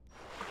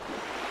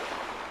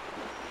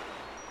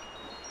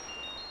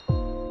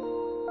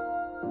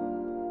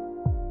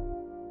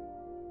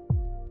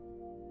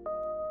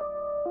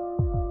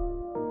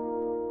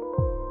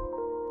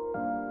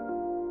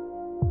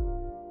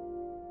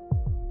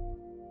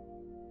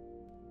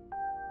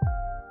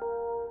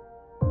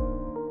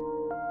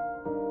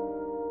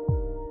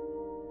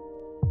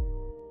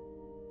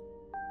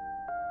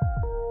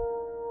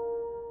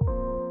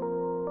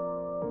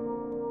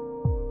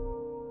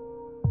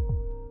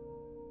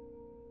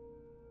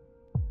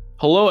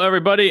Hello,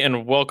 everybody,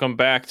 and welcome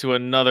back to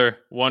another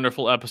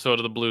wonderful episode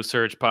of the Blue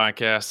Surge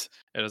podcast.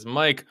 It is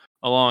Mike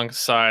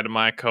alongside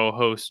my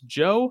co-host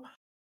Joe.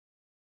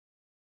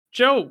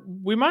 Joe,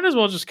 we might as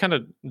well just kind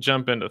of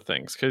jump into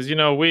things because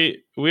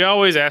we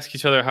always ask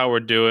each other how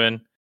we're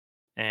doing,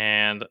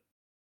 and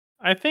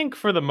I think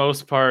for the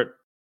most part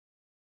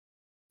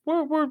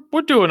we're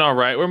doing all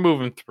right. We're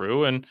moving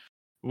through, and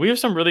we have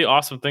some really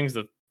awesome things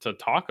to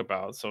talk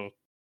about. So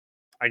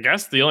I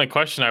guess the only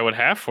question I would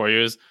have for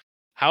you is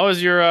how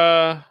is your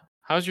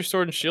how's your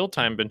Sword and Shield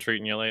time been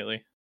treating you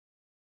lately?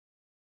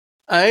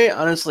 I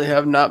honestly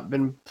have not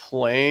been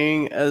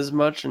playing as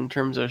much in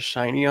terms of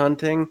shiny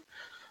hunting,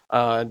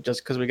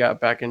 just because we got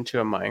back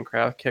into a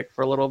Minecraft kick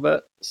for a little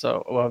bit,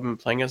 so I haven't been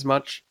playing as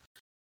much.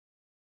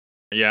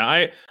 Yeah,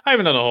 I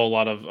haven't done a whole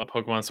lot of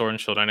Pokemon Sword and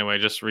Shield anyway,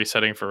 just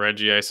resetting for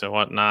Regice and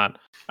whatnot.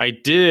 I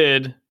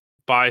did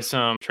buy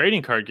some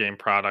trading card game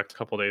product a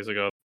couple days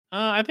ago.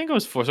 I think it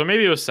was 4, so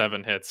maybe it was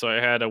 7 hits. So I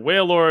had a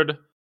Wailord,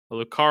 a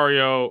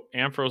Lucario,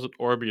 Ampharos with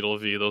Orbital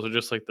V. Those are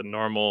just like the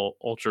normal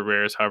ultra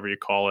rares, however you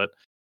call it.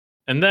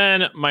 And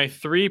then my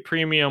 3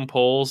 premium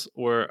pulls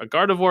were a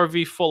Gardevoir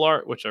V full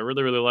art, which I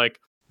really, really like,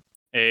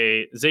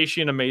 a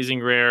Zacian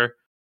Amazing Rare,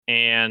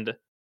 and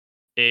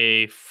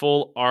a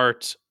full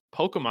art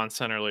Pokemon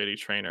Center Lady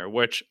Trainer,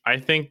 which I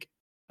think,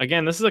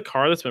 again, this is a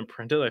card that's been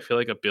printed, I feel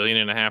like 1.5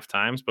 billion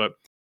times, but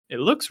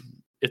it's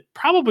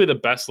probably the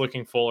best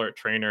looking full art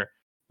trainer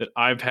that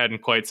I've had in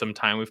quite some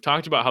time. We've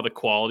talked about how the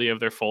quality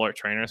of their full art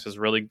trainers has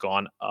really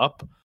gone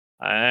up,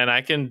 and I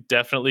can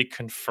definitely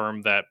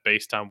confirm that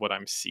based on what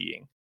I'm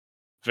seeing.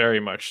 Very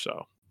much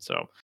so.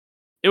 So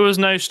it was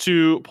nice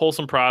to pull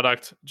some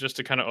product just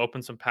to kind of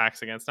open some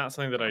packs again. It's not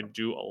something that I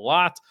do a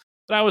lot,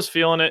 but I was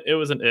feeling it. It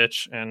was an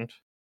itch, and it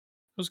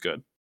was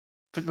good.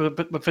 But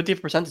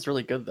 50% is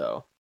really good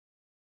though.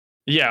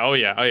 Yeah, oh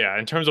yeah.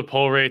 In terms of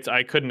pull rates,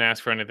 I couldn't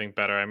ask for anything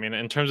better. I mean,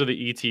 in terms of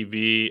the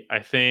ETB, I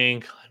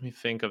think, let me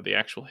think of the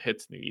actual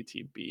hits in the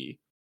ETB.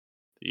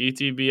 The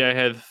ETB, I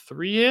had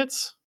 3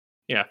 hits.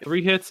 Yeah,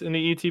 3 hits in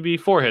the ETB,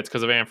 4 hits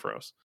because of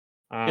Ampharos.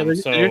 Yeah,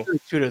 they're usually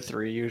 2 to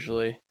 3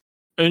 usually.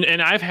 And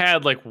I've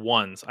had like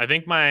ones. I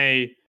think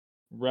my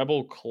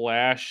Rebel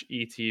Clash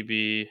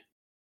ETB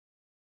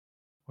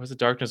was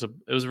it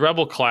was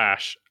Rebel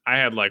Clash. I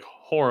had like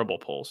horrible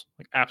pulls,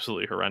 like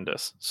absolutely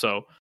horrendous.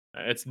 So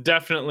it's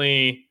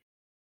definitely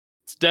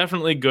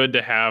good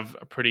to have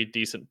a pretty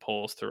decent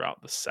pulls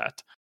throughout the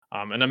set.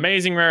 An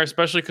amazing rare,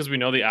 especially because we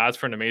know the odds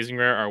for an amazing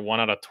rare are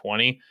 1 out of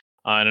 20,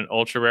 and an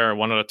ultra rare are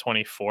 1 out of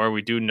 24.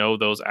 We do know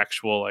those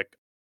actual like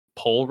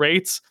pull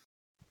rates.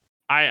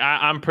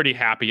 I'm pretty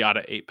happy out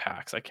of 8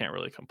 packs. I can't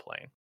really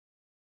complain.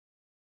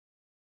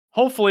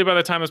 Hopefully, by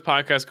the time this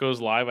podcast goes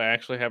live, I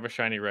actually have a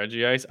shiny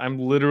Regice. I'm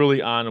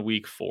literally on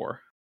week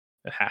 4.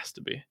 It has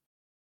to be.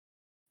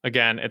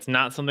 Again, it's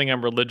not something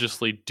I'm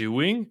religiously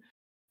doing,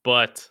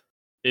 but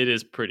it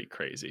is pretty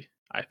crazy.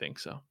 I think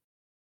so.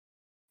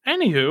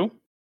 Anywho,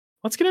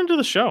 let's get into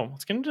the show.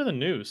 Let's get into the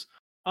news.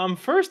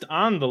 First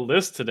on the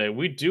list today,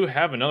 we do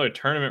have another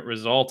tournament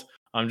result.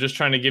 I'm just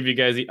trying to give you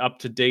guys the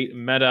up-to-date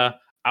meta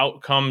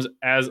outcomes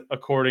as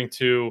according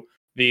to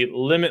the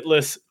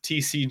Limitless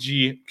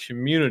TCG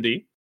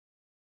community.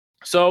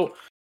 So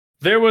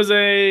there was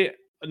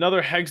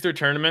another Hegster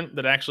tournament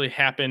that actually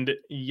happened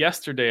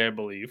yesterday, I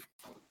believe.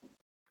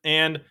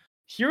 And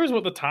here's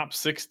what the top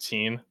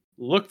 16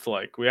 looked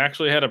like. We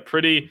actually had a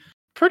pretty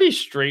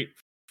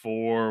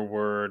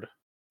straightforward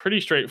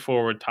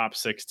top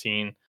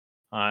 16.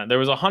 There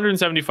was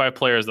 175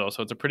 players though,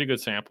 so it's a pretty good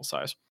sample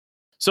size.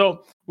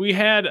 So we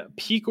had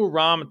Pico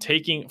Ram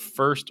taking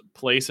first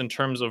place in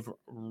terms of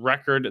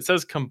record. It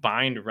says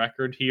combined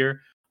record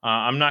here.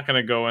 I'm not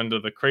going to go into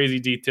the crazy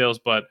details,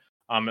 but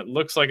it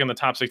looks like in the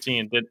top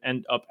 16 it did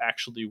end up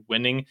actually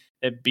winning.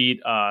 It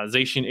beat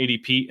Zacian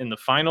ADP in the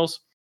finals.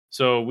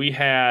 So we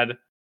had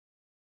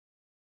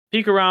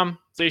Pico Ram,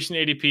 Zacian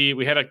ADP.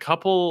 We had a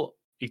couple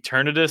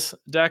Eternatus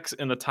decks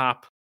in the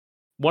top,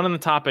 one in the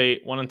top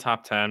 8, one in the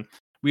top 10.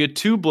 We had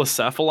 2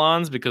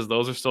 Blacephalons because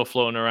those are still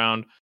floating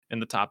around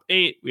in the top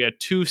 8. We had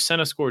 2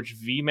 Centiskorch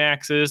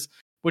VMAXs,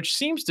 which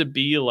seems to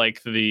be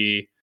like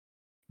the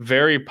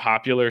very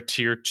popular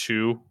tier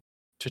 2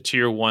 to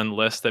tier 1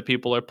 list that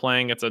people are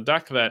playing. It's a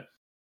deck that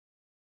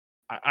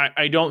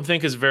I don't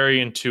think is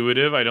very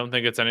intuitive. I don't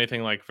think it's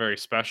anything like very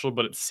special,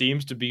 but it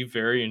seems to be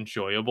very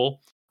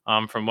enjoyable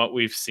from what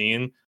we've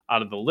seen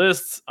out of the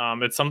lists.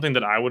 It's something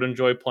that I would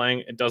enjoy playing.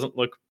 It doesn't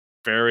look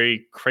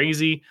very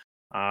crazy,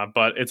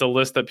 but it's a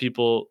list that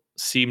people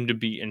seem to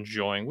be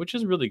enjoying, which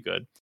is really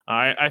good.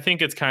 I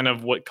think it's kind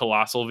of what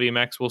Colossal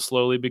VMAX will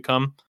slowly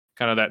become,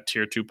 kind of that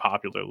tier 2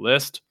 popular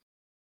list.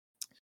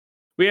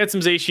 We had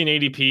some Zacian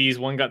ADPs.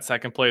 One got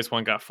second place,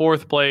 one got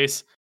fourth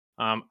place.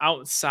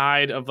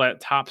 Outside of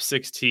that top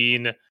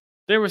 16,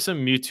 there were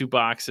some Mewtwo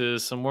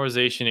boxes, some more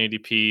Zacian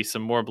ADP,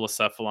 some more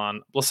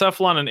Blacephalon.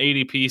 Blacephalon and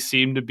ADP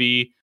seem to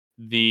be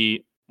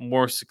the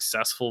more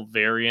successful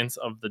variants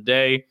of the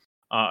day.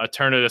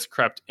 Eternatus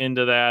crept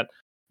into that.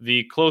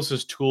 The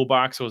closest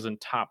toolbox was in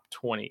top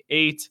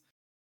 28.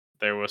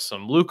 There was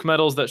some Luke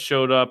medals that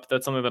showed up.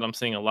 That's something that I'm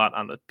seeing a lot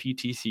on the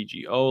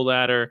PTCGO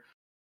ladder.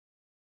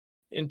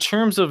 In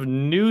terms of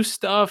new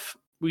stuff,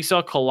 we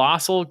saw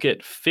Colossal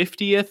get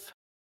 50th.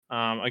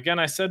 Again,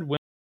 I said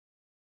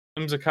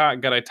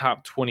Whimsicott got a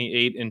top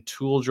 28 in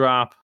Tool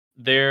Drop.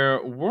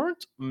 There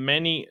weren't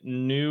many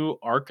new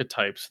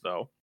archetypes,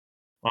 though.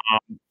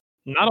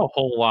 Not a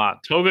whole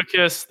lot.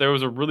 Togekiss, there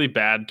was a really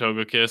bad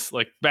Togekiss,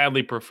 like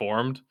badly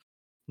performed.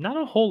 Not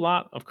a whole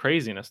lot of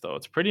craziness, though.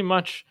 It's pretty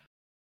much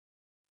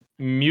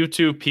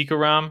Mewtwo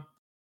Pikarom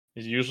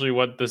is usually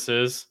what this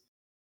is.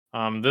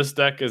 This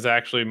deck is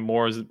actually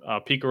more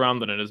Pikarom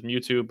than it is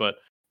Mewtwo, but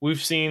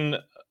we've seen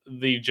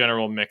the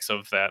general mix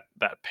of that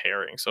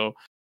pairing. So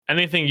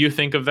anything you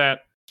think of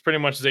that, it's pretty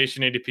much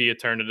Zacian ADP,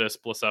 Eternatus,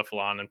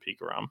 Blacephalon, and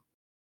Pikarom.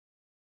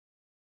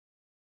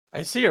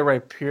 I see a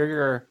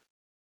Rhyperior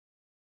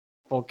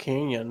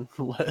Volcanion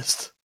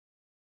list.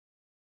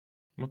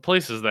 What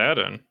place is that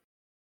in?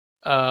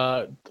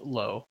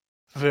 Low.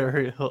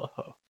 Very low.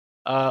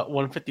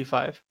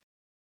 155.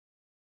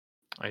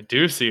 I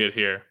do see it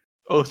here.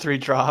 03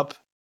 drop.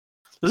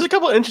 There's a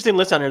couple of interesting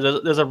lists on here.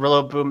 There's a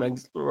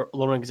Rillaboom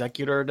Lone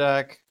Executor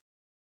deck.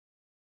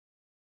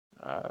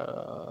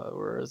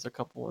 Whereas a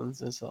couple ones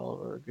this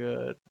all are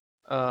good.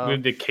 We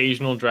have the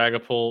occasional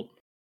Dragapult.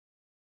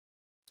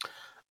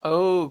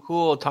 Oh,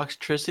 cool.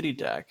 Toxtricity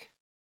deck.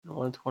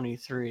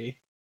 123.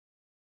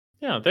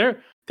 Yeah,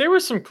 there were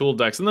some cool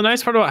decks. And the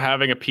nice part about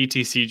having a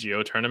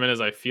PTCGO tournament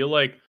is I feel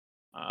like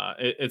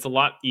it's a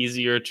lot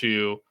easier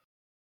to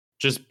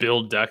just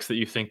build decks that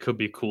you think could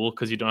be cool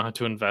because you don't have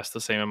to invest the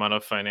same amount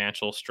of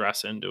financial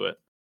stress into it.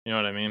 You know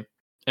what I mean?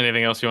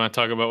 Anything else you want to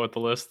talk about with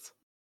the lists?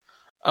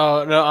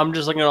 Oh, no, I'm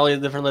just looking at all these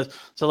different lists.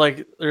 So,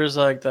 like, there's,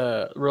 like,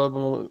 the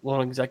Rillaboom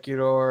Lone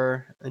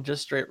Executor and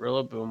just straight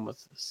Rillaboom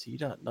with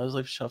C-Dot,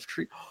 Nuzleaf, Shuff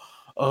Tree.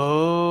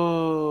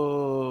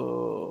 Oh,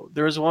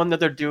 there's one that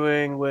they're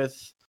doing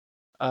with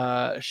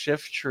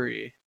Shift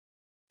Tree.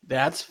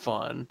 That's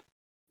fun.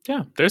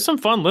 Yeah, there's some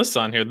fun lists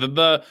on here.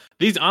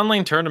 These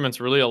online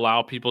tournaments really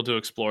allow people to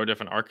explore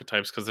different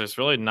archetypes because there's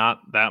really not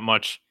that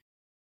much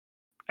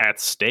at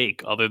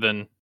stake other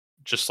than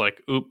just like,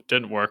 oop,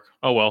 didn't work.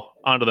 Oh well,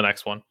 on to the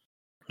next one.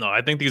 No,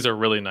 I think these are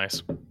really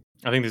nice.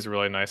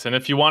 And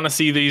if you want to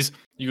see these,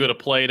 you go to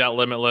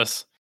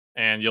play.limitless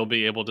and you'll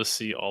be able to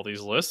see all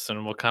these lists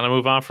and we'll kind of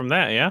move on from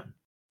that, yeah?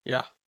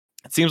 Yeah.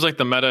 It seems like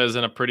the meta is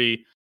in a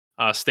pretty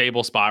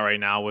stable spot right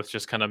now with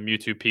just kind of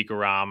Mewtwo,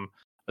 Pikarom.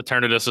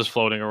 Eternatus is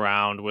floating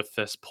around with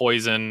this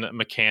poison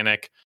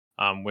mechanic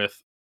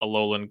with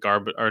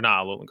Garbodor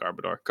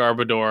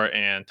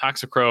and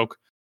Toxicroak.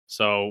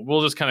 So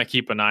we'll just kind of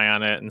keep an eye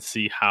on it and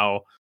see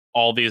how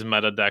all these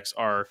meta decks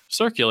are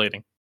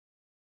circulating.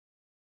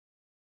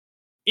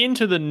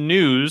 Into the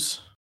news,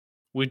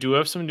 we do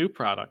have some new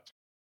product.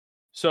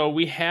 So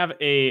we have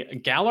a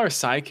Galar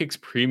Sidekicks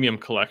Premium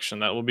Collection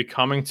that will be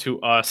coming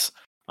to us.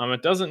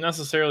 It doesn't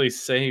necessarily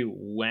say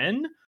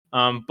when,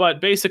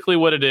 but basically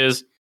what it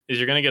is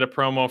you're going to get a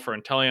promo for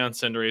Inteleon,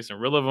 Cinderace, and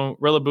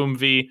Rillaboom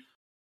V.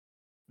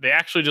 They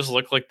actually just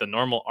look like the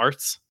normal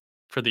arts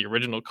for the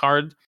original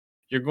card.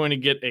 You're going to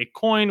get a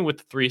coin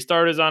with 3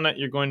 starters on it.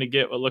 You're going to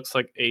get what looks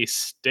like a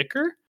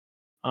sticker.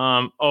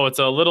 It's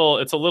a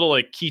little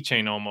like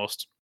keychain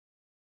almost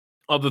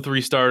of the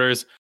 3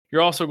 starters.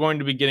 You're also going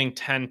to be getting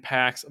 10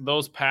 packs.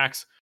 Those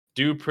packs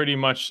do pretty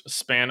much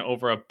span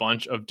over a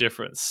bunch of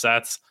different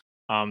sets.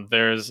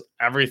 There's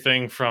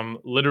everything from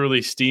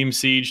literally Steam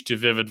Siege to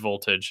Vivid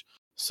Voltage.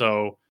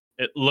 So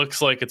it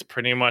looks like it's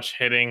pretty much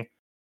hitting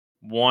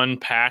one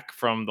pack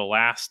from the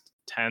last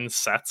 10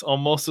 sets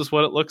almost is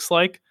what it looks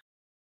like.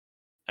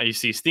 You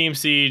see Steam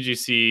Siege, you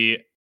see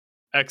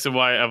X and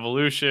Y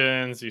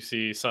Evolutions, you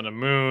see Sun and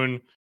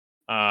Moon.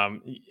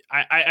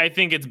 I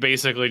think it's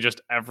basically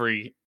just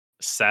every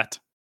set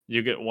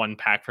you get one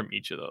pack from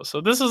each of those.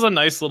 So this is a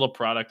nice little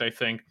product, I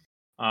think.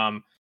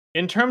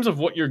 In terms of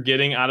what you're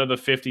getting out of the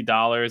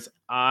 $50,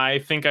 I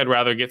think I'd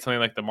rather get something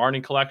like the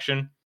Marnie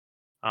Collection.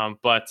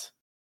 But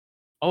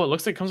it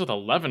looks like it comes with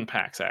 11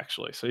 packs,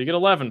 actually. So you get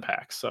 11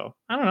 packs. So,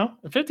 I don't know.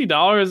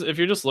 $50, if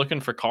you're just looking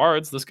for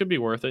cards, this could be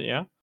worth it,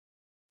 yeah?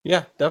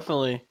 Yeah,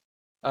 definitely.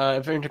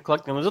 If you're into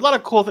collecting them, there's a lot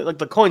of cool things. Like,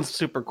 the coin's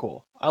super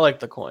cool. I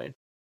like the coin.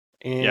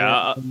 And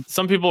yeah,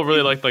 some people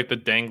really like the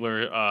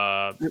dangler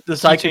the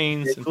psychic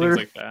chains and things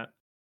like that.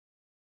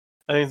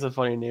 I think it's a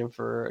funny name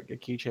for a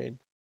keychain.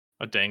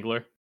 A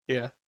dangler?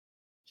 Yeah.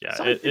 Yeah,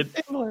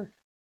 dangler.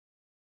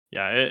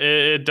 Yeah,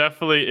 it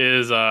definitely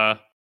is. The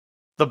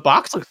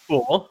box looks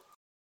cool.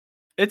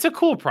 It's a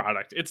cool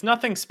product. It's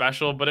nothing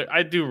special, but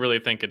I do really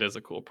think it is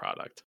a cool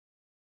product.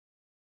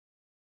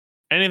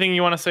 Anything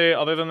you want to say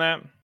other than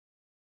that?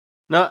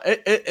 No,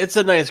 it's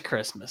a nice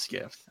Christmas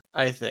gift.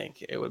 I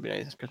think it would be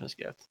a nice Christmas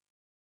gift.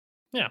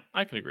 Yeah,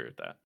 I can agree with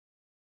that.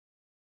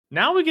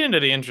 Now we get into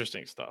the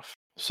interesting stuff.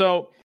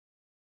 So,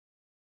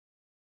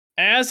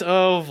 as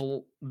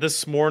of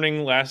this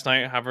morning, last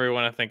night, however you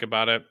want to think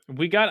about it,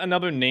 we got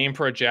another name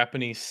for a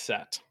Japanese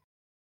set.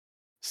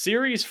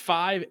 Series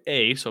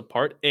 5A, so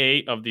part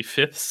A of the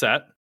 5th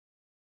set,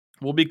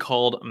 will be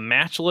called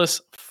Matchless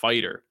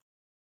Fighter.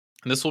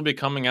 This will be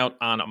coming out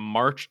on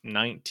March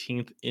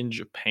 19th in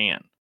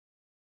Japan.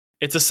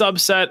 It's a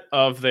subset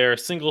of their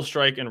Single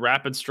Strike and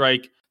Rapid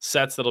Strike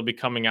sets that'll be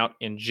coming out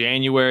in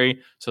January.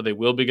 So they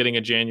will be getting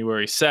a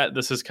January set.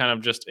 This is kind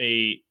of just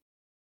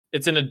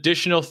it's an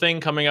additional thing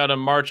coming out in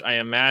March. I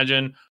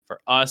imagine for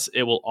us,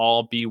 it will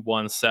all be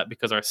one set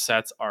because our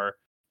sets are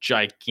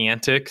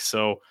gigantic.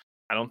 So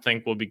I don't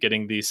think we'll be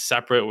getting these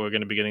separate. We're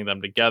going to be getting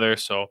them together.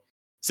 So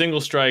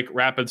Single Strike,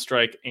 Rapid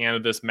Strike,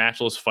 and this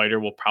Matchless Fighter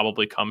will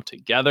probably come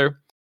together,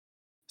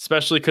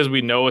 especially because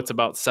we know it's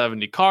about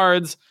 70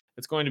 cards.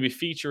 It's going to be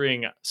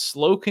featuring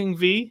Slowking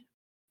V,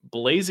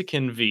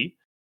 Blaziken V.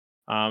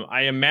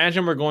 I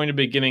imagine we're going to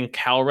be getting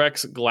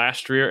Calyrex,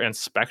 Glastrier, and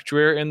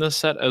Spectrier in this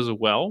set as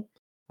well.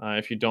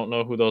 If you don't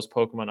know who those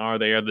Pokemon are,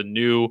 they are the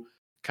new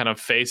kind of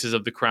faces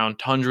of the Crown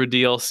Tundra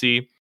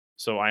DLC.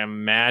 So I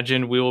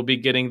imagine we will be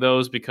getting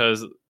those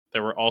because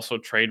there were also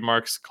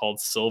trademarks called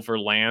Silver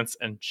Lance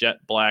and Jet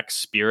Black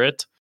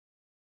Spirit.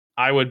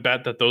 I would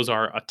bet that those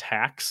are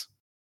attacks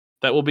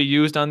that will be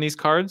used on these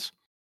cards.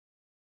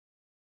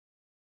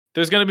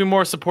 There's going to be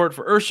more support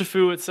for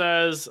Urshifu, it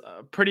says.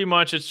 Pretty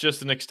much it's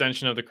just an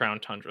extension of the Crown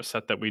Tundra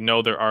set that we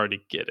know they're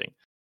already getting.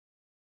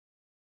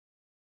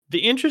 The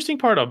interesting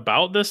part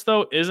about this,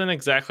 though, isn't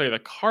exactly the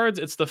cards.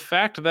 It's the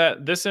fact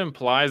that this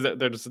implies that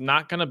there's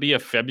not going to be a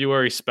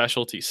February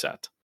specialty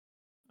set.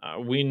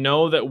 We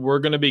know that we're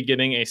going to be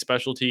getting a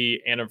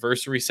specialty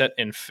anniversary set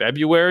in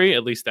February.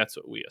 At least that's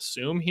what we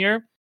assume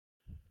here.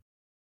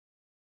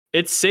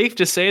 It's safe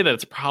to say that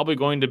it's probably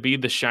going to be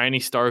the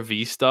Shiny Star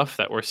V stuff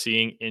that we're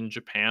seeing in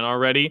Japan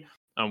already.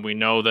 We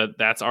know that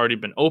that's already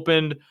been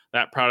opened.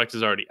 That product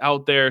is already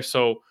out there.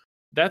 So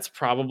that's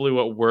probably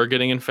what we're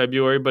getting in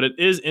February. But it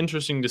is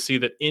interesting to see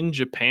that in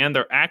Japan,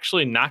 they're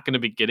actually not going to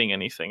be getting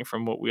anything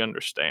from what we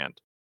understand.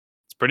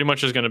 It's pretty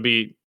much just going to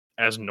be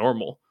as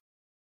normal.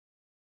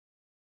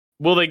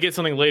 Will they get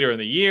something later in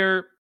the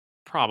year?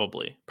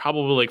 Probably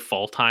like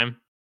fall time.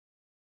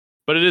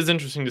 But it is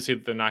interesting to see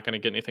that they're not going to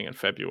get anything in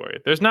February.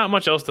 There's not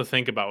much else to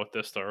think about with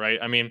this, though, right?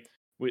 I mean,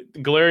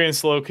 Galarian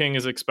Slowking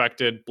is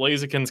expected.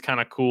 Blaziken's kind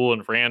of cool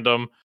and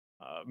random.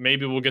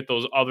 Maybe we'll get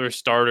those other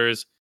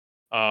starters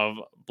of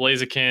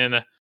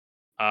Blaziken,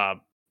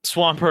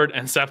 Swampert,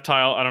 and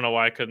Sceptile. I don't know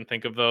why I couldn't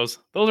think of those.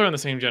 Those are in the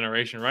same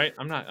generation, right?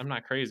 I'm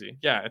not crazy.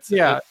 Yeah, it's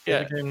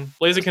Blaziken,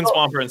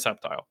 Swampert, and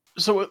Sceptile.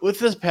 So with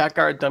this pack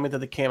art dummy that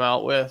they came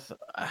out with,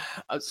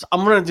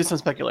 I'm going to do some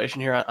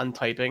speculation here on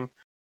typing.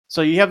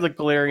 So you have the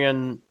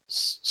Galarian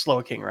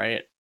Slowking,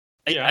 right?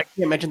 Yeah. I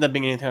can't imagine that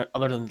being anything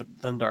other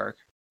than dark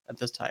at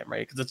this time,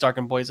 right? Because it's dark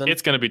and poison.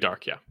 It's going to be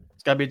dark, yeah.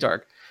 It's got to be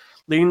dark.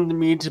 Leading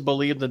me to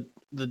believe that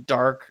the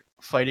dark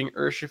fighting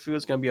Urshifu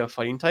is going to be a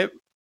fighting type.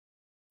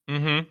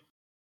 Mm-hmm.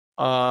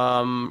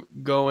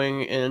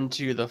 Going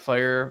into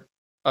the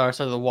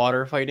the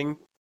water fighting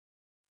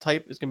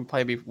type is going to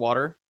probably be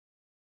water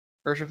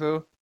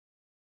Urshifu.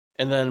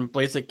 And then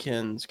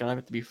Blaziken's going to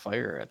have to be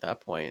fire at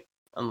that point,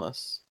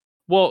 unless...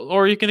 Well,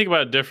 or you can think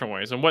about it different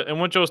ways. And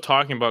what Joe's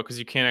talking about, because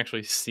you can't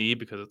actually see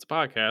because it's a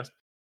podcast,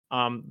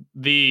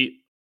 the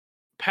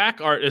pack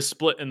art is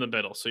split in the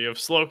middle. So you have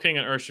Slowking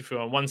and Urshifu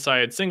on one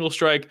side, Single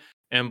Strike,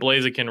 and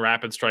Blaziken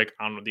Rapid Strike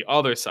on the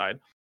other side.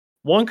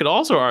 One could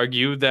also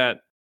argue that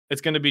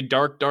it's going to be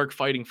dark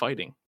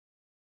fighting.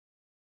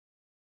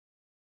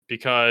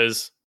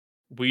 Because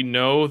we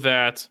know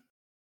that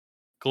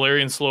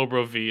Galarian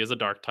Slowbro V is a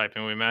dark type,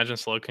 and we imagine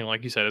Slowking,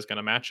 like you said, is going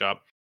to match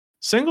up.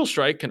 Single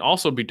Strike can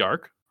also be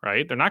dark,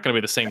 right? They're not going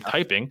to be the same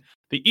typing.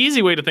 The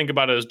easy way to think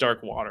about it is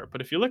dark water. But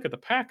if you look at the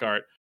pack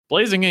art,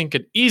 Blaziken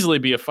could easily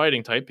be a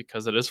fighting type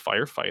because it is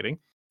fire fighting.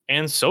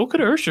 And so could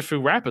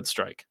Urshifu Rapid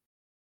Strike.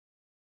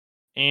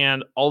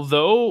 And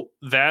although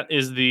that's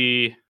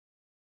the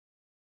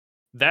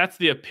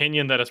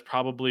opinion that is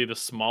probably the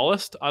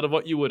smallest out of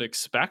what you would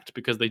expect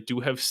because they do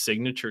have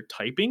signature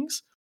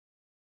typings,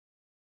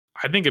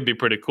 I think it'd be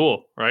pretty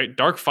cool, right?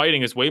 Dark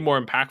fighting is way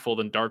more impactful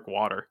than dark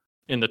water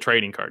in the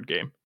trading card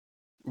game.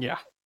 Yeah.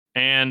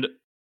 And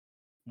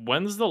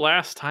when's the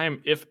last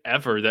time, if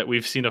ever, that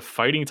we've seen a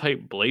fighting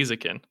type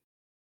Blaziken?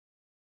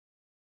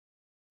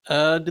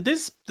 Did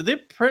they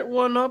print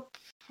one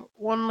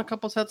a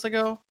couple sets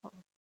ago?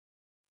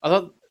 I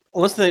thought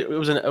unless it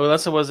was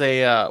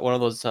a one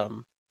of those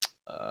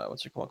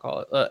what's you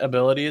call it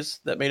abilities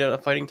that made it a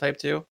fighting type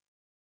too.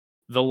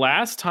 The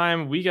last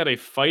time we got a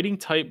fighting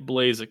type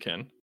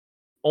Blaziken,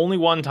 only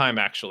one time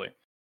actually.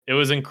 It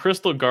was in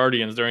Crystal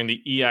Guardians during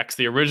the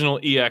original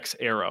EX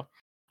era.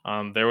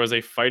 There was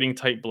a fighting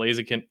type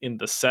Blaziken in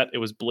the set. It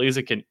was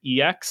Blaziken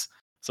EX.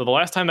 So the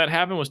last time that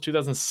happened was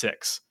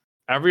 2006.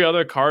 Every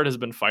other card has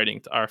been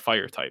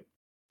fire type.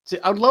 See,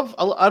 I'd love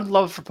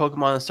for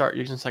Pokemon to start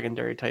using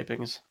secondary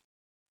typings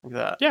like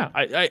that. Yeah,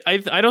 I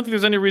don't think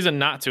there's any reason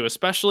not to,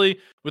 especially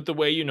with the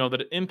way you know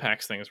that it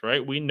impacts things,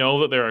 right? We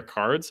know that there are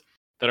cards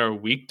that are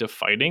weak to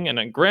fighting,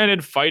 and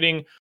granted,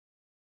 fighting.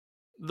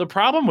 The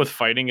problem with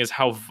fighting is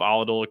how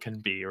volatile it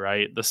can be,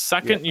 right? The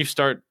second you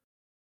start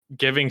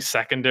giving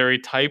secondary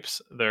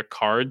types their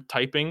card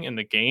typing in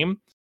the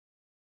game,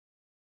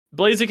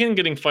 Blaziken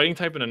getting fighting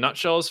type in a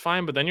nutshell is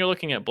fine, but then you're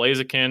looking at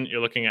Blaziken,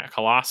 you're looking at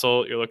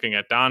Colossal, you're looking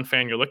at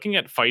Donphan, you're looking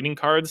at fighting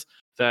cards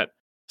that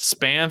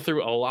span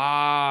through a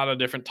lot of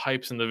different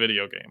types in the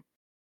video game.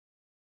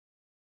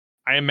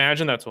 I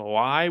imagine that's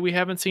why we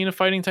haven't seen a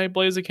fighting type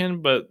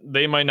Blaziken, but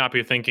they might not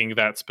be thinking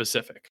that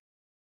specific.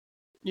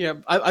 Yeah,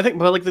 I think,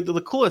 but like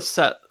the coolest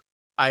set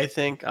I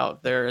think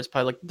out there is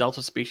probably like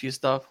Delta species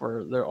stuff,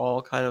 where they're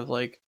all kind of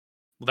like.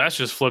 Well, that's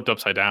just flipped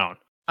upside down.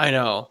 I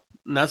know,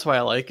 and that's why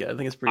I like it. I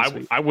think it's pretty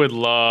sweet. I would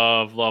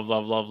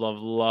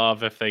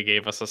love if they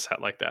gave us a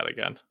set like that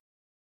again.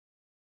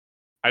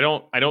 I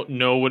don't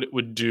know what it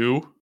would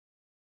do.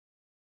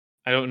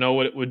 I don't know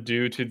what it would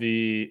do to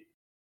the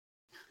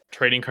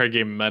trading card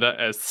game meta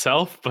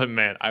itself, but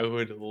man, I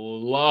would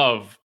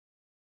love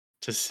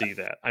to see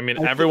that. I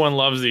mean, everyone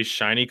loves these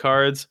shiny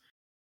cards.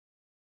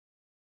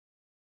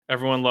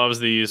 Everyone loves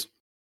these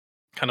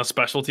kind of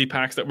specialty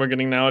packs that we're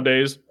getting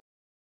nowadays.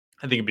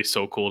 I think it'd be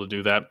so cool to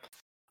do that.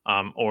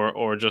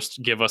 Or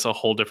just give us a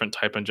whole different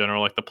type in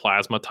general, like the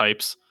plasma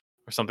types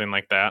or something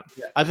like that.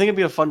 Yeah, I think it'd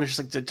be a fun to just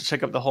like to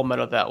check up the whole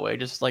meta that way.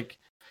 Just like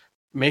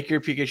make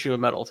your Pikachu a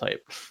metal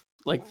type,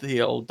 like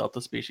the old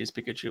Delta species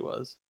Pikachu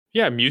was.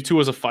 Yeah, Mewtwo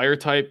was a fire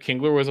type.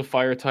 Kingler was a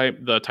fire type.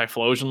 The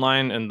Typhlosion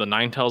line and the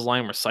Ninetales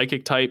line were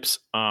psychic types,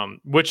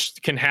 which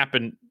can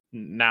happen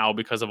now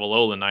because of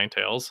Alolan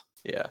Ninetales.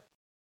 Yeah.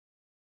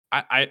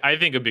 I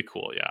think it'd be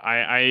cool. Yeah,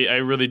 I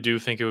really do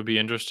think it would be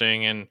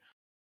interesting. And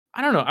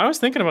I don't know. I was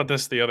thinking about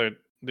this the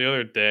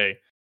other day.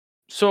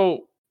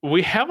 So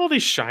we have all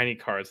these shiny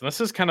cards, and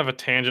this is kind of a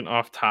tangent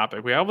off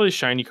topic. We have all these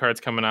shiny cards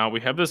coming out. We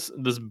have this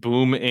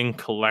boom in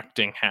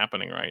collecting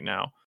happening right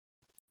now.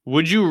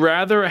 Would you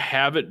rather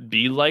have it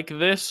be like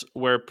this,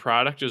 where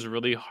product is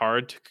really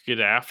hard to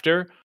get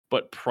after,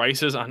 but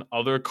prices on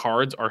other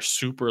cards are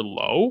super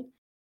low?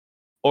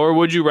 Or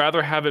would you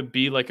rather have it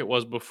be like it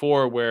was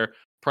before, where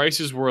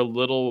prices were a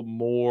little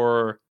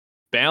more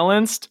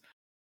balanced,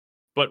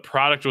 but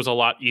product was a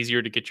lot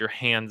easier to get your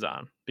hands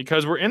on?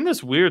 Because we're in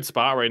this weird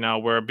spot right now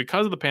where,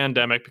 because of the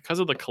pandemic, because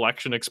of the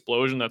collection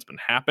explosion that's been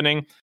happening,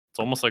 it's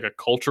almost like a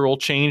cultural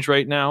change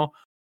right now.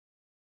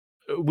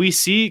 We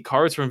see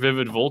cards from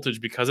Vivid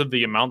Voltage, because of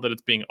the amount that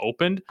it's being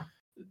opened.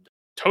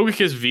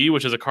 Togekiss V,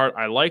 which is a card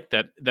I like,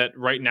 that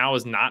right now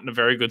is not in a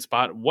very good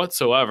spot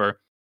whatsoever.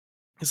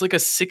 It's like a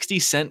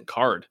 60-cent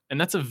card,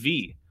 and that's a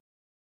V.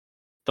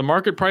 The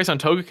market price on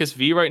Togekiss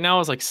V right now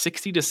is like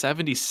 60 to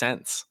 70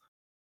 cents.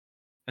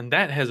 And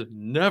that has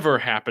never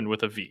happened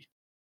with a V,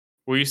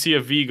 where you see a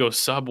V go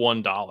sub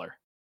 $1.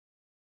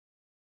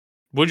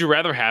 Would you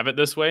rather have it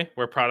this way,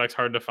 where product's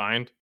hard to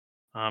find,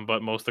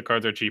 but most of the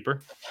cards are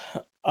cheaper?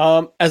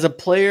 As a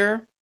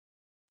player,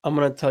 I'm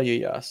gonna tell you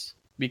yes,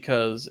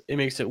 because it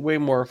makes it way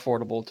more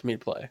affordable to me to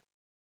play.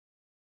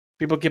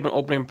 People keep an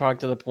opening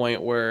product to the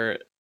point where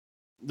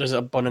there's an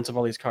abundance of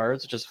all these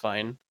cards, which is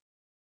fine.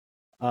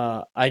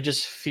 I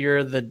just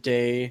fear the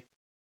day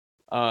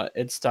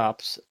it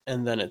stops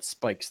and then it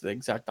spikes the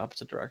exact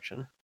opposite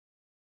direction.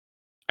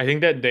 I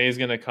think that day is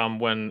going to come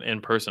when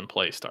in-person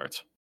play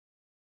starts.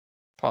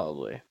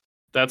 Probably.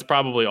 That's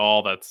probably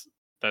all that's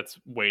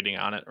waiting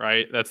on it,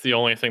 right? That's the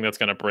only thing that's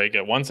going to break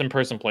it. Once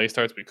in-person play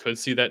starts, we could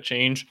see that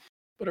change,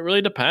 but it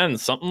really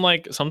depends. Something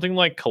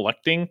like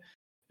collecting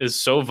is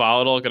so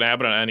volatile, it could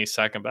happen at any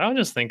second. But I was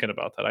just thinking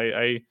about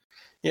that.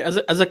 Yeah,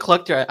 as a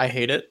collector, I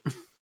hate it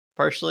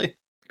partially.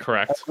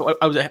 Correct.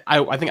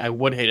 I think I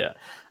would hate it.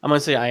 I'm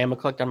gonna say I am a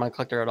collector. I'm not a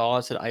collector at all.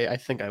 I said I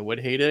think I would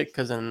hate it,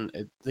 because then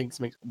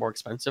things make it more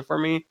expensive for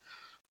me.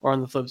 Or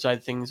on the flip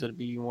side, things would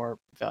be more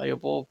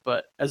valuable.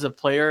 But as a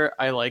player,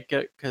 I like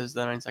it, because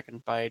then means I can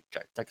buy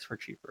decks for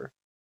cheaper.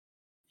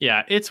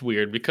 Yeah, it's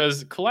weird,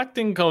 because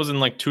collecting goes in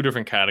like two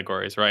different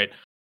categories, right?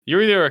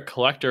 You're either a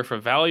collector for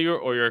value,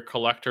 or you're a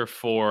collector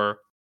for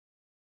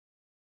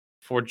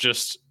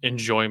just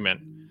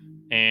enjoyment.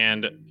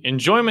 And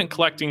enjoyment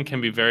collecting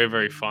can be very,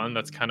 very fun.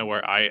 That's kind of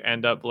where I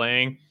end up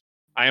laying.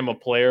 I am a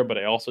player, but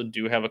I also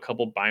do have a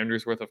couple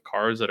binders worth of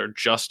cards that are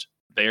just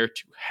there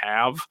to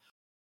have.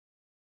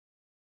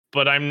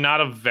 But I'm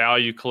not a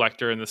value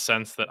collector in the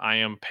sense that I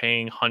am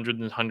paying hundreds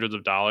and hundreds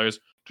of dollars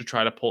to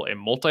try to pull a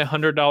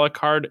multi-$100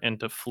 card and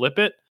to flip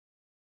it.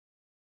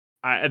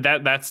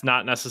 That's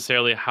not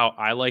necessarily how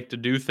I like to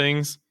do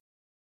things.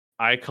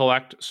 I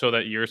collect so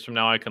that years from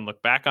now I can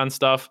look back on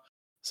stuff.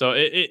 So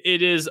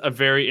it is a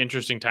very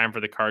interesting time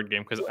for the card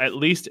game, because at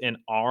least in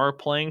our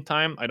playing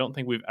time, I don't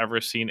think we've ever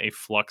seen a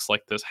flux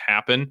like this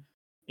happen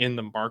in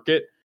the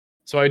market.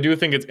 So I do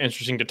think it's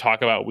interesting to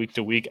talk about week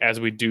to week, as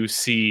we do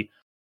see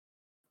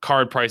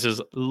card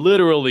prices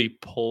literally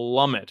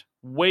plummet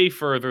way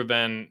further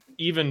than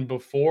even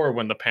before,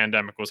 when the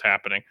pandemic was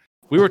happening.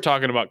 We were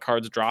talking about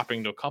cards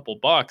dropping to a couple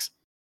bucks.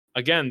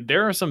 Again,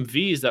 there are some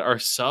Vs that are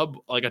sub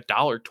like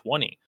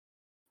 $1.20,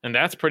 and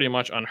that's pretty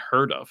much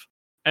unheard of.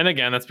 And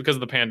again, that's because of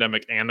the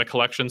pandemic and the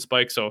collection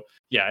spike. So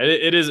yeah,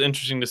 it is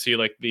interesting to see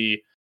like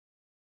the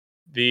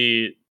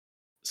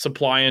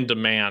supply and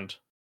demand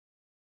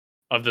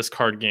of this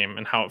card game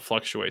and how it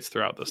fluctuates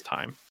throughout this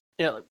time.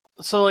 Yeah,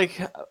 So like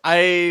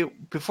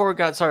before we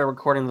got started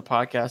recording the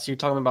podcast, you were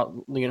talking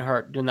about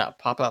Leonhardt doing that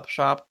pop-up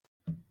shop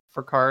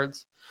for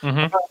cards.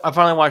 Mm-hmm. I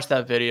finally watched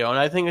that video, and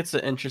I think it's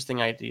an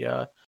interesting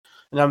idea.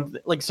 And I'm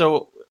like,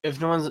 so if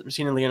no one's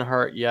seen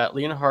Leonhardt yet,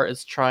 Leonhardt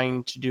is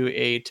trying to do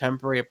a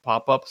temporary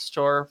pop-up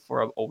store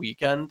for a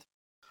weekend.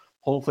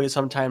 Hopefully,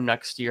 sometime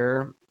next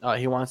year.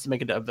 He wants to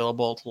make it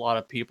available to a lot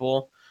of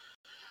people.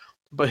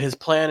 But his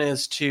plan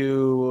is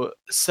to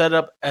set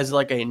up as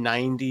like a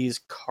 90s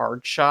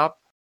card shop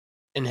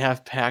and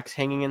have packs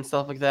hanging and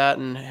stuff like that,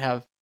 and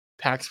have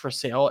packs for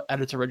sale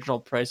at its original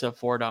price of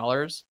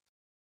 $4.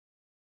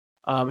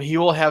 He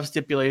will have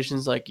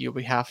stipulations like you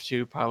have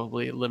to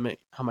probably limit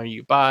how many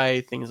you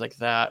buy, things like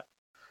that.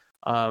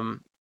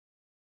 Um,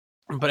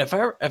 but if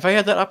I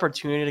had that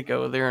opportunity to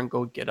go there and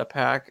go get a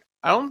pack,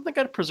 I don't think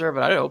I'd preserve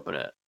it. I'd open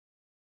it.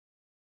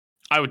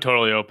 I would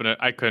totally open it.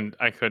 I couldn't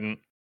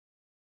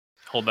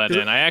hold that 'Cause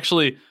in. I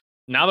actually,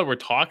 now that we're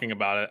talking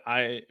about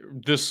it,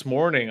 this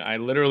morning I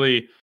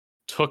literally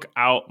took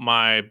out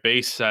my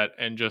base set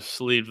and just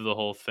sleeved the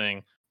whole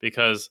thing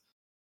because,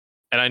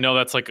 and I know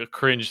that's like a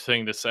cringe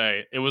thing to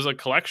say. It was a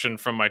collection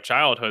from my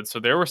childhood, so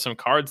there were some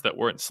cards that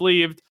weren't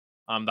sleeved.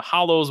 The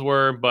hollows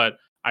were, but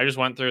I just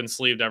went through and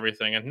sleeved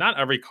everything, and not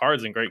every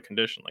card's in great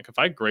condition. Like if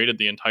I graded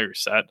the entire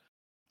set,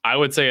 I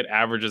would say it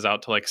averages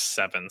out to like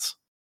sevens,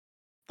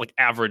 like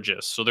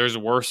averages. So there's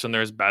worse and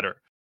there's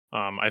better.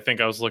 I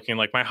think I was looking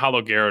like my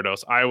Hollow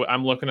Gyarados.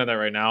 I'm looking at that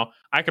right now.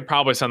 I could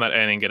probably send that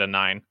in and get a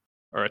 9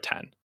 or a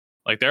 10.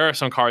 Like there are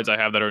some cards I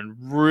have that are in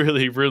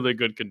really, really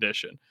good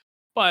condition.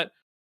 But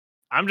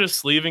I'm just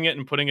sleeving it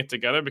and putting it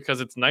together because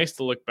it's nice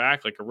to look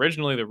back. Like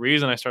originally, the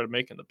reason I started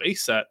making the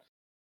base set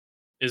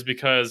is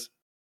because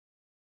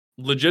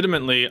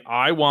legitimately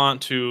I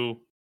want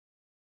to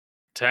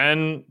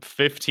 10,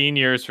 15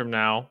 years from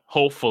now,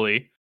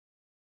 hopefully,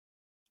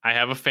 I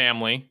have a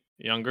family,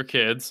 younger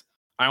kids.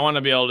 I want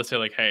to be able to say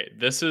like, hey,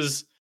 this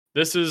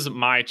is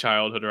my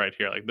childhood right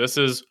here. Like this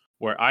is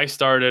where I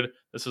started.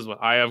 This is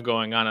what I have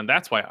going on, and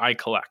that's why I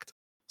collect.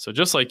 So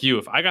just like you,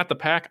 if I got the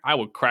pack, I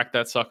would crack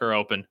that sucker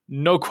open,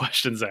 no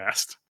questions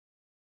asked.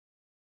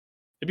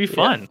 It'd be yeah,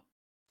 fun.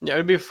 yeah,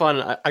 it'd be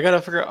fun. I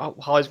gotta figure out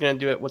how he's gonna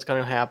do it, what's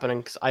gonna happen,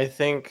 because I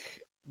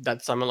think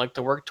that's something like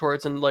to work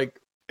towards and like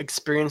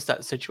experience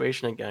that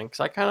situation again.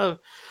 Because I kind of,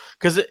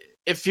 because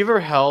if you've ever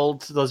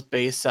held those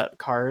base set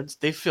cards,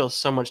 they feel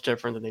so much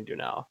different than they do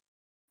now.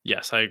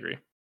 Yes, I agree.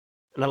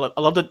 And I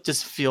love to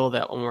just feel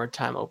that one more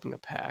time opening a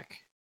pack.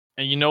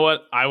 And you know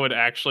what? I would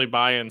actually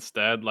buy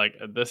instead. Like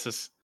this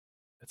is,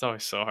 it's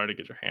always so hard to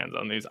get your hands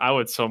on these. I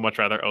would so much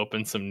rather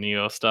open some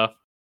Neo stuff,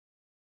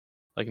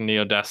 like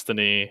Neo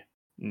Destiny,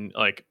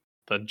 like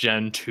the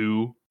Gen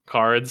 2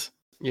 cards.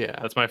 Yeah.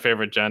 That's my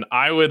favorite gen.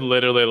 I would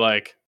literally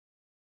like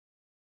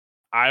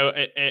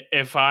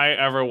if I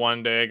ever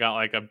one day got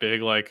like a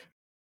big like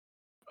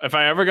if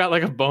I ever got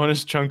like a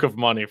bonus chunk of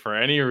money for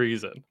any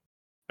reason.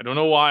 I don't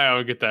know why I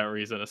would get that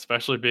reason,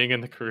 especially being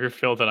in the career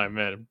field that I'm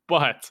in,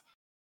 but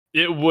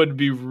it would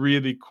be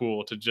really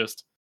cool to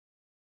just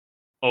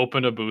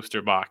open a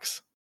booster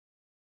box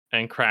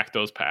and crack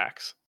those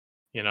packs.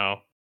 You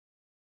know,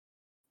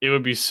 it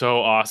would be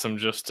so awesome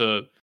just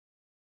to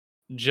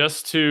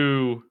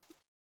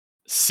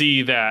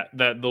see that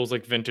those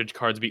like vintage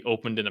cards be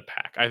opened in a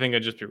pack. I think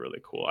it'd just be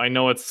really cool. I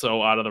know it's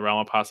so out of the realm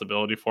of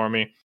possibility for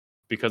me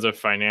because of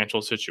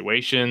financial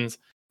situations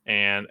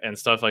and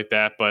stuff like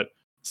that, but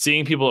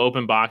seeing people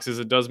open boxes,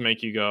 it does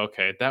make you go,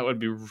 okay, that would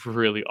be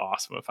really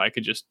awesome if I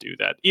could just do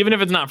that. Even if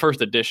it's not first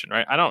edition,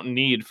 right? I don't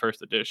need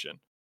first edition.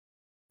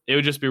 It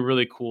would just be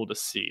really cool to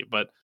see.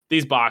 But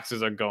these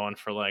boxes are going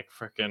for like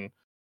freaking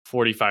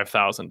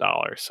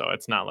 $45,000, so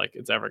it's not like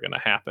it's ever going to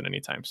happen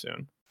anytime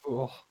soon.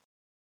 Oh,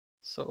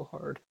 so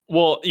hard.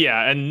 Well,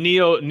 yeah, and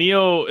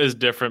Neo is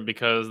different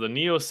because the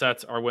Neo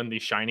sets are when the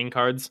Shining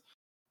cards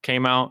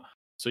came out.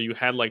 So you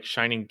had like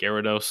Shining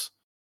Gyarados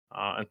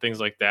and things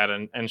like that,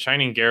 and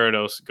Shining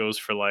Gyarados goes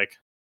for like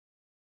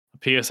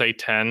a PSA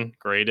 10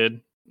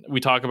 graded. We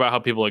talk about how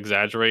people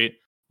exaggerate.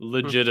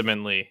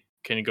 Legitimately,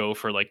 can go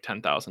for like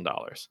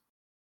 $10,000.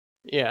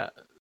 Yeah.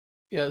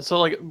 Yeah,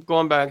 so like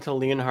going back to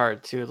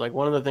Leonhardt too, like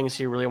one of the things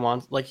he really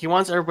wants, like he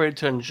wants everybody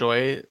to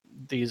enjoy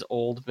these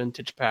old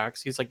vintage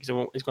packs. He's like he's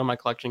going to my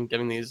collection,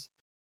 giving these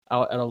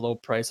out at a low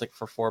price, like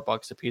for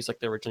 $4 a piece, like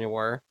they originally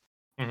were.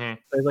 Mm-hmm.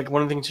 But, like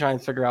one of the things he's trying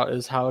to figure out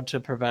is how to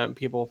prevent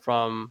people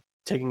from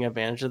taking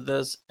advantage of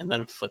this and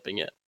then flipping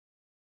it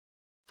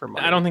for I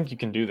money. don't think you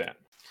can do that.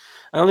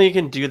 I don't think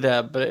you can do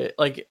that, but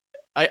like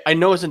I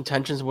know his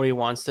intentions, what he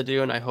wants to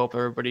do, and I hope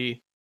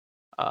everybody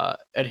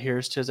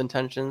adheres to his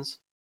intentions.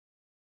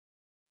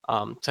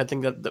 So I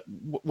think that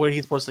what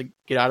he's supposed to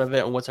get out of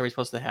it and what's already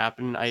supposed to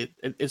happen,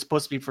 it's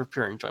supposed to be for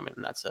pure enjoyment,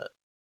 and that's it.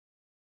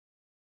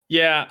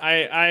 Yeah,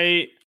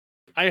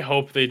 I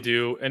hope they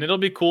do, and it'll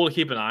be cool to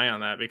keep an eye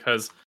on that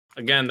because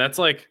again, that's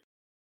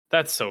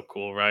so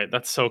cool, right?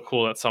 That's so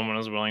cool that someone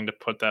is willing to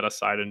put that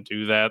aside and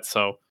do that.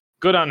 So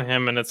good on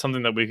him, and it's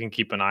something that we can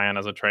keep an eye on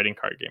as a trading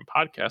card game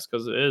podcast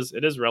because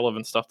it is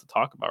relevant stuff to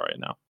talk about right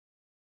now.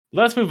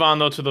 Let's move on,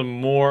 though, to the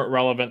more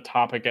relevant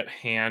topic at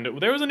hand.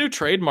 There was a new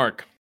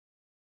trademark,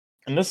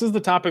 and this is the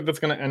topic that's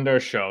going to end our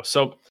show.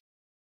 So,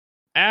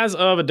 as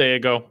of a day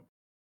ago,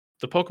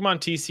 the Pokemon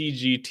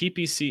TCG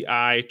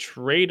TPCI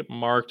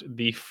trademarked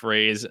the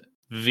phrase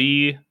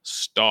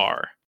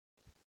VSTAR.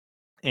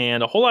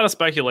 And a whole lot of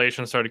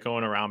speculation started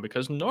going around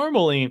because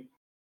normally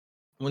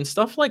when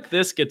stuff like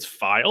this gets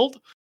filed,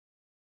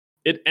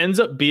 it ends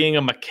up being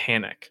a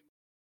mechanic.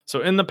 So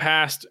in the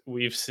past,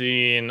 we've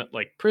seen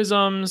like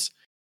prisms,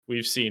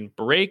 we've seen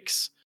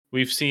breaks,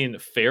 we've seen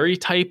fairy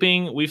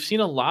typing, we've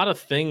seen a lot of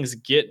things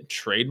get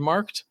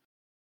trademarked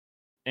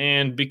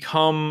and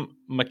become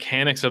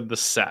mechanics of the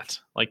set,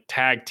 like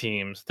tag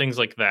teams, things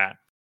like that.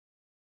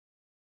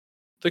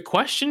 The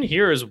question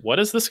here is, what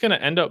is this going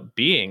to end up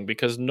being?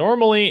 Because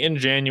normally in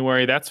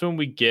January, that's when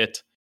we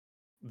get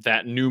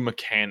that new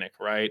mechanic,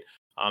 right?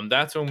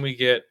 That's when we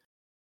get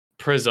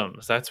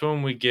prisms. That's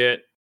when we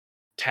get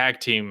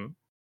tag team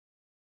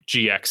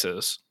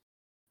GXs.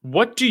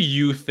 What do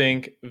you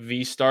think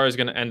V Star is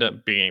going to end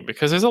up being?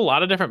 Because there's a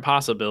lot of different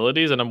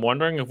possibilities, and I'm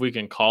wondering if we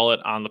can call it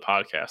on the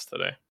podcast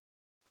today.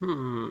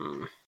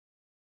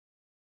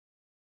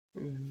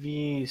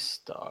 V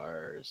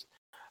stars.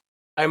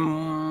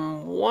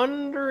 I'm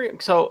wondering.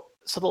 So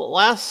the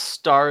last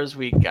stars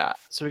we got.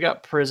 So we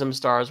got Prism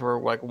stars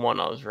were like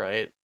one-ofs,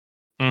 right?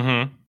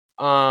 Mm-hmm.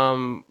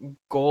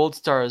 Gold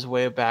stars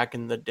way back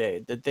in the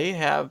day. Did they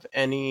have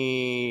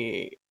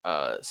any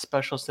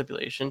special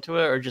stipulation to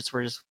it, or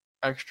were just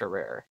extra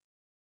rare?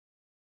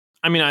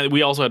 I mean,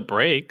 we also had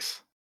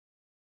breaks.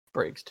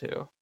 Breaks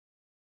too.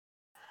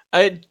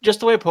 I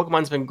just the way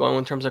Pokemon's been going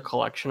in terms of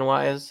collection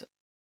wise.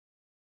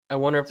 I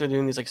wonder if they're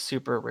doing these like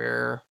super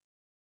rare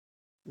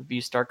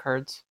V-Star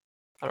cards.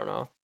 I don't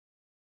know.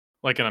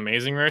 Like an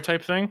amazing rare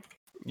type thing?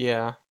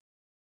 Yeah.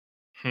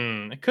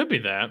 It could be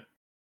that.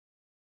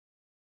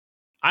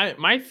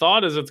 My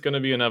thought is it's going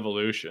to be an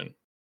evolution.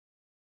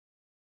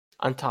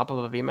 On top of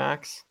a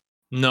VMAX?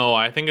 No,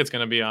 I think it's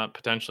going to be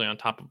potentially on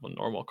top of a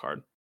normal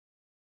card.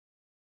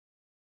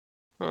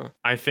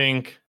 I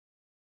think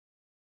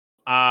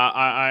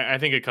I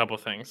think a couple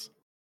things.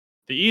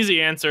 The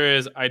easy answer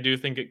is I do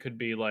think it could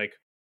be like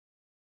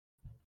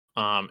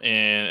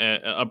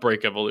a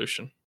break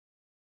evolution.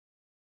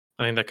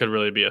 I think that could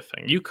really be a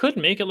thing. You could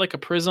make it like a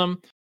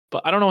prism,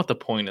 but I don't know what the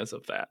point is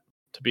of that,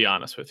 to be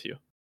honest with you.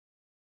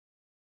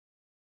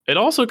 It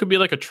also could be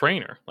like a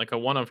trainer, like a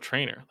one-of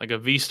trainer, like a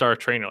V-Star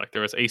trainer, like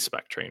there was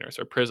A-Spec trainers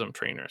or Prism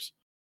trainers.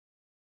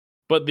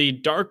 But the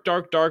dark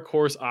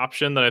horse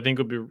option that I think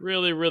would be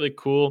really, really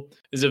cool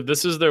is if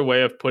this is their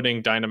way of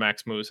putting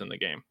Dynamax moves in the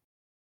game.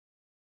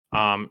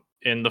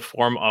 In the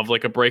form of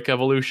like a break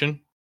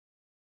evolution.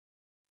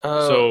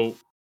 So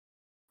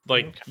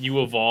like okay.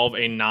 you evolve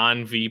a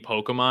non-V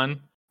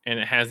Pokemon and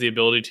it has the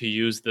ability to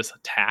use this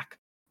attack.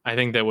 I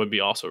think that would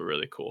be also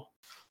really cool.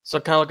 So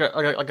kind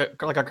of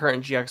like a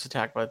current GX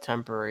attack, but a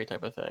temporary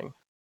type of thing.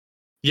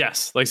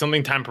 Yes, like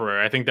something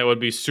temporary. I think that would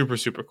be super,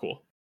 super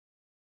cool.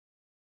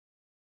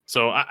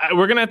 So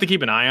we're going to have to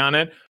keep an eye on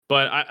it,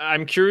 but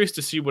I'm curious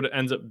to see what it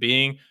ends up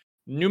being.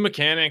 New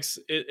mechanics,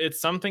 it's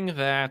something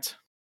that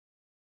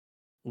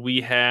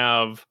we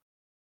have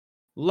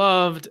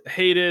loved,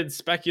 hated,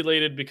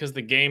 speculated because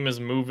the game is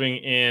moving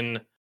in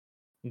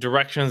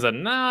directions that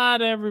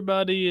not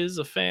everybody is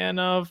a fan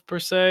of, per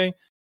se.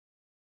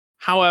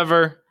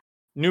 However,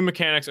 new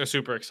mechanics are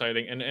super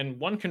exciting, and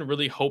one can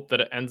really hope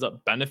that it ends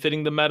up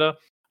benefiting the meta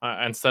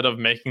instead of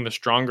making the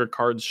stronger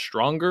cards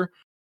stronger.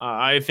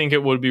 I think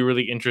it would be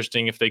really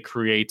interesting if they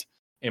create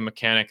a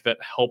mechanic that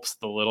helps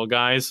the little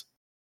guys.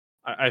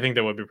 I think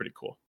that would be pretty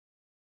cool.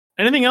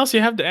 Anything else you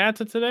have to add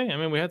to today? I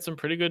mean, we had some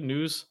pretty good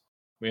news.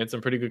 We had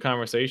some pretty good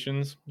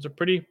conversations. It was a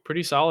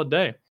pretty solid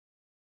day.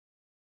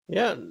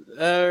 Yeah,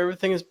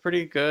 everything is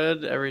pretty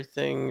good.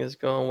 Everything is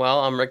going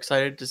well. I'm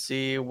excited to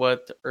see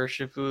what the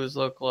Urshifus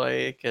look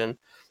like and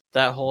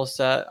that whole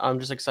set. I'm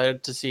just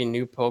excited to see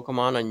new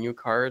Pokemon and new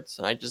cards.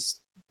 And I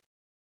just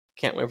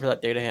can't wait for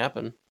that day to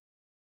happen.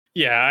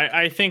 Yeah,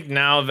 I think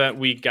now that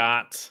we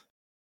got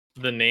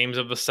the names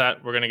of the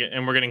set, we're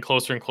getting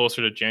closer and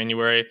closer to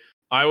January.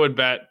 I would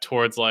bet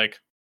towards like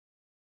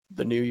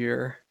the new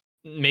year.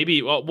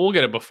 Maybe we'll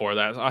get it before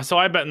that. So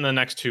I bet in the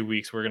next 2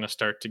 weeks we're gonna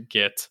start to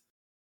get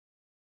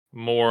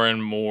more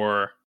and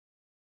more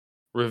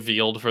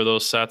revealed for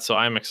those sets. So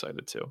I'm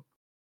excited too.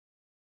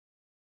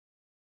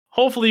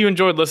 Hopefully you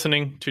enjoyed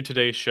listening to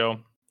today's show.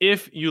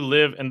 If you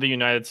live in the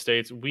United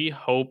States, we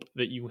hope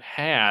that you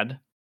had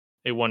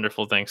a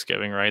wonderful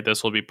Thanksgiving, right?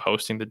 This will be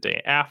posting the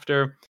day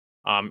after.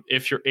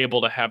 If you're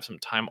able to have some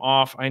time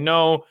off, I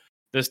know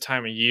this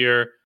time of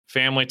year,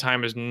 family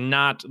time is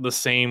not the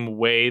same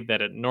way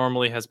that it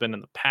normally has been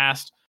in the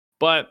past,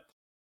 but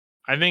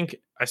I think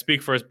I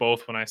speak for us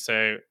both when I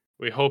say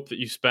we hope that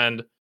you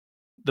spend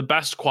the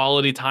best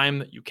quality time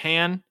that you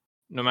can,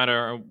 no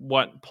matter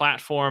what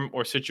platform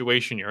or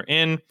situation you're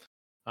in.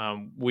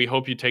 We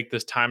hope you take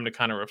this time to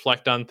kind of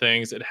reflect on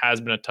things. It has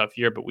been a tough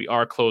year, but we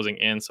are closing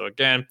in. So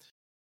again,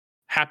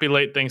 happy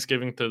late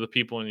Thanksgiving to the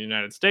people in the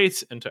United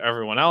States and to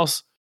everyone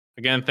else.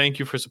 Again, thank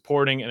you for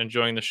supporting and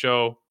enjoying the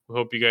show. We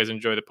hope you guys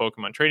enjoy the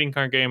Pokemon trading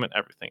card game and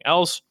everything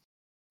else.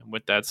 And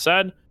with that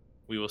said,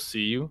 we will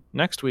see you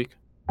next week.